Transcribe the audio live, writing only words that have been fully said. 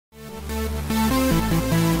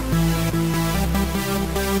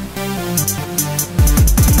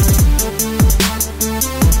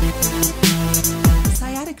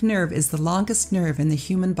nerve is the longest nerve in the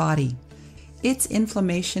human body. Its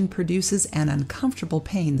inflammation produces an uncomfortable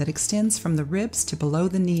pain that extends from the ribs to below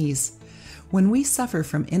the knees. When we suffer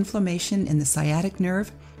from inflammation in the sciatic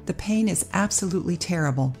nerve, the pain is absolutely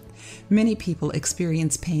terrible. Many people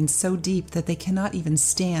experience pain so deep that they cannot even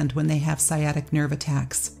stand when they have sciatic nerve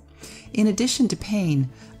attacks. In addition to pain,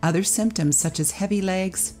 other symptoms such as heavy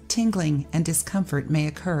legs, tingling, and discomfort may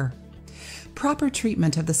occur. Proper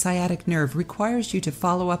treatment of the sciatic nerve requires you to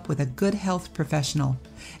follow up with a good health professional,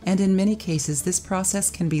 and in many cases this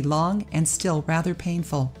process can be long and still rather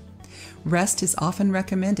painful. Rest is often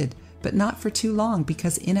recommended, but not for too long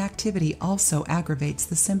because inactivity also aggravates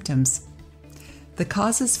the symptoms. The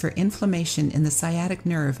causes for inflammation in the sciatic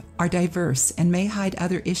nerve are diverse and may hide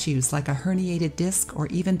other issues like a herniated disc or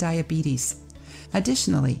even diabetes.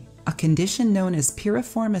 Additionally, a condition known as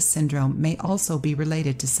piriformis syndrome may also be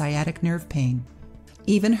related to sciatic nerve pain.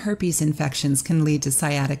 Even herpes infections can lead to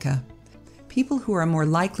sciatica. People who are more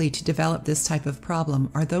likely to develop this type of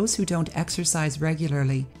problem are those who don't exercise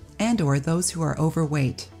regularly and/or those who are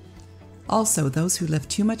overweight. Also, those who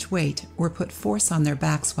lift too much weight or put force on their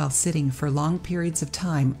backs while sitting for long periods of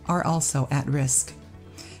time are also at risk.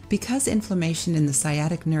 Because inflammation in the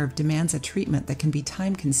sciatic nerve demands a treatment that can be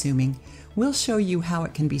time-consuming, we'll show you how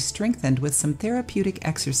it can be strengthened with some therapeutic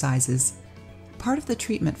exercises. Part of the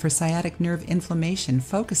treatment for sciatic nerve inflammation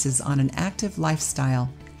focuses on an active lifestyle.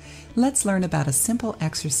 Let's learn about a simple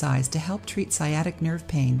exercise to help treat sciatic nerve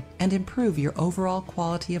pain and improve your overall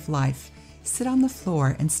quality of life. Sit on the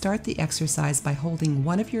floor and start the exercise by holding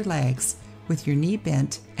one of your legs with your knee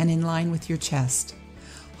bent and in line with your chest.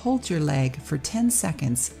 Hold your leg for 10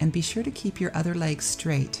 seconds and be sure to keep your other leg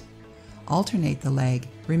straight. Alternate the leg,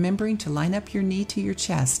 remembering to line up your knee to your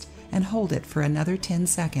chest and hold it for another 10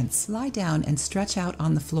 seconds. Lie down and stretch out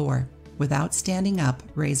on the floor. Without standing up,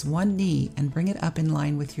 raise one knee and bring it up in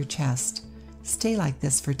line with your chest. Stay like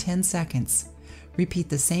this for 10 seconds. Repeat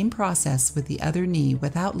the same process with the other knee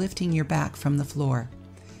without lifting your back from the floor.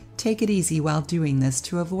 Take it easy while doing this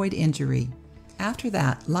to avoid injury. After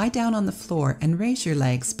that, lie down on the floor and raise your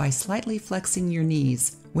legs by slightly flexing your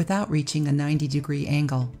knees without reaching a 90-degree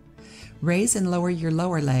angle. Raise and lower your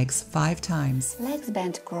lower legs 5 times. Legs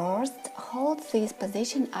bent crossed, hold this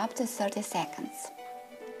position up to 30 seconds.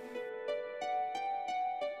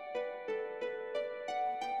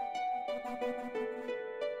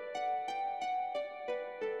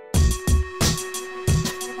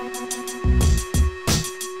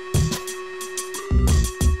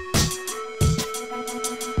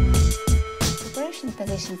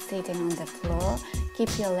 Position sitting on the floor, keep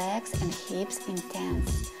your legs and hips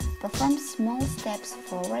intense. Perform small steps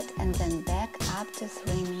forward and then back up to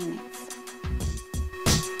 3 minutes.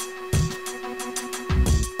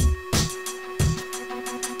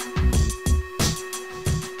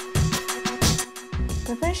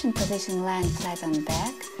 Preparation position, lying flat on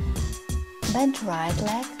back. Bend right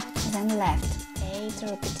leg, then left. 8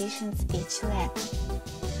 repetitions each leg.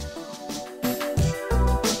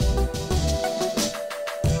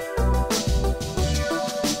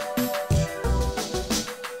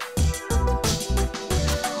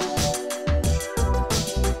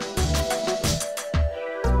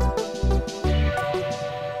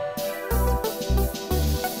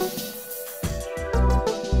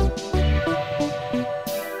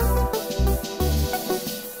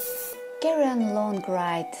 Long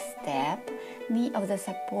right step, knee of the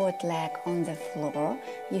support leg on the floor.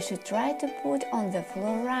 You should try to put on the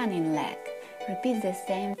floor running leg. Repeat the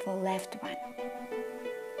same for left one.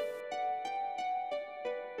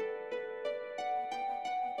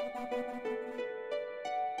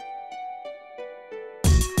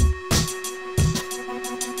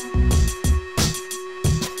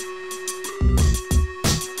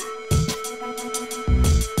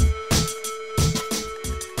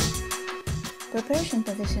 Preparation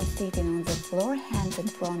position, sitting on the floor, hands in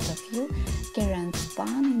front of you, carry on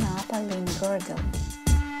span in upper limb girdle.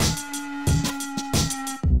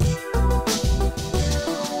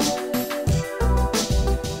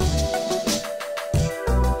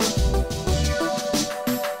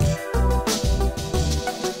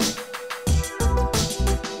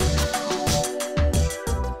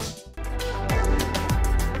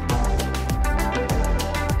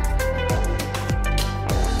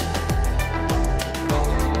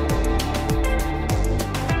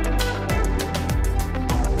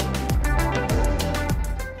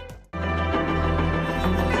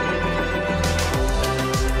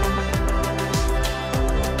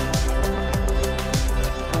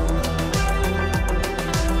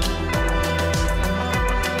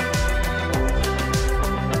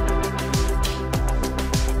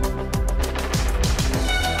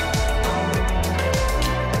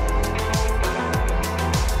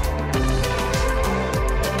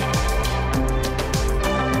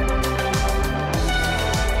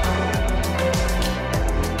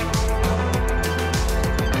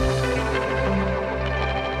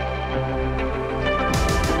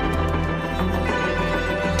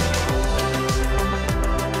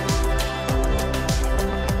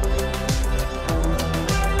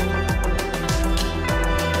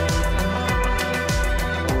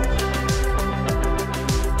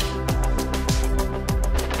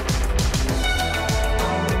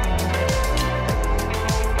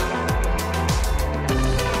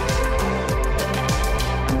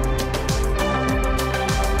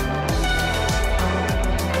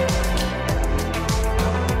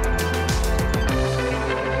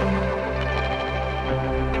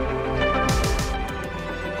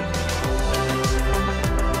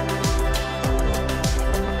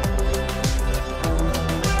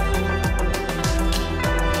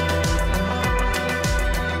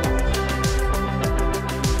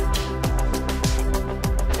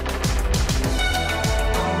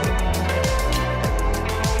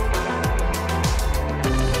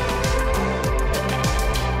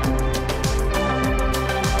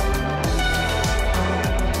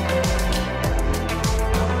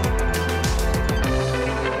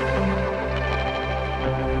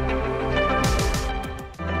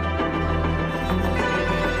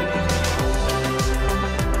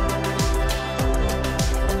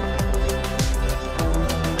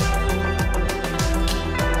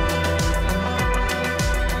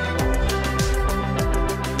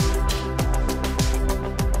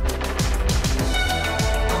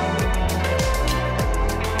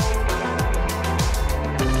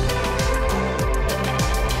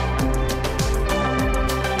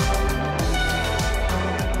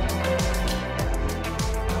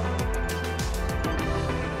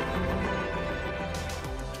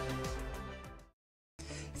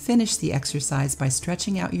 Finish the exercise by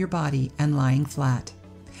stretching out your body and lying flat.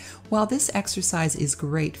 While this exercise is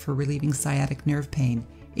great for relieving sciatic nerve pain,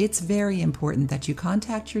 it's very important that you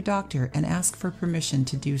contact your doctor and ask for permission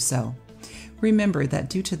to do so. Remember that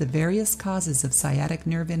due to the various causes of sciatic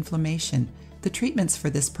nerve inflammation, the treatments for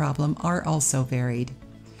this problem are also varied.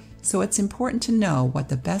 So it's important to know what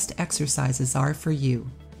the best exercises are for you.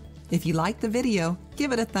 If you like the video,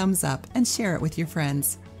 give it a thumbs up and share it with your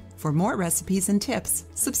friends. For more recipes and tips,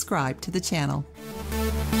 subscribe to the channel.